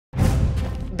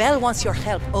Belle wants your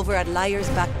help over at Liar's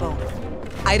Backbone.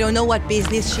 I don't know what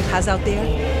business she has out there,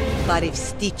 but if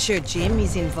Stitcher Jim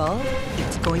is involved,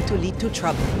 it's going to lead to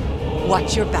trouble.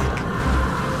 Watch your back.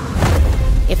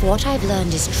 If what I've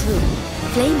learned is true,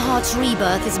 Flameheart's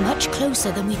rebirth is much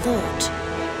closer than we thought.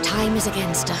 Time is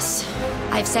against us.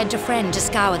 I've sent a friend to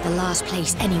scour the last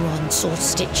place anyone saw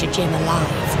Stitcher Jim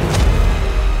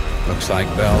alive. Looks like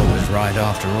Belle was right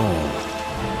after all.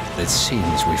 It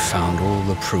seems we found all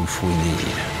the proof we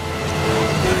need.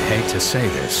 I hate to say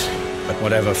this, but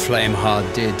whatever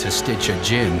Flameheart did to Stitcher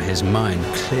Jim, his mind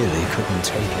clearly couldn't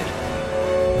take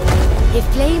it. If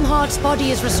Flameheart's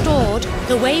body is restored,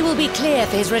 the way will be clear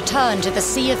for his return to the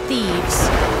Sea of Thieves.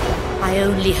 I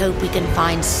only hope we can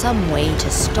find some way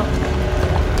to stop him.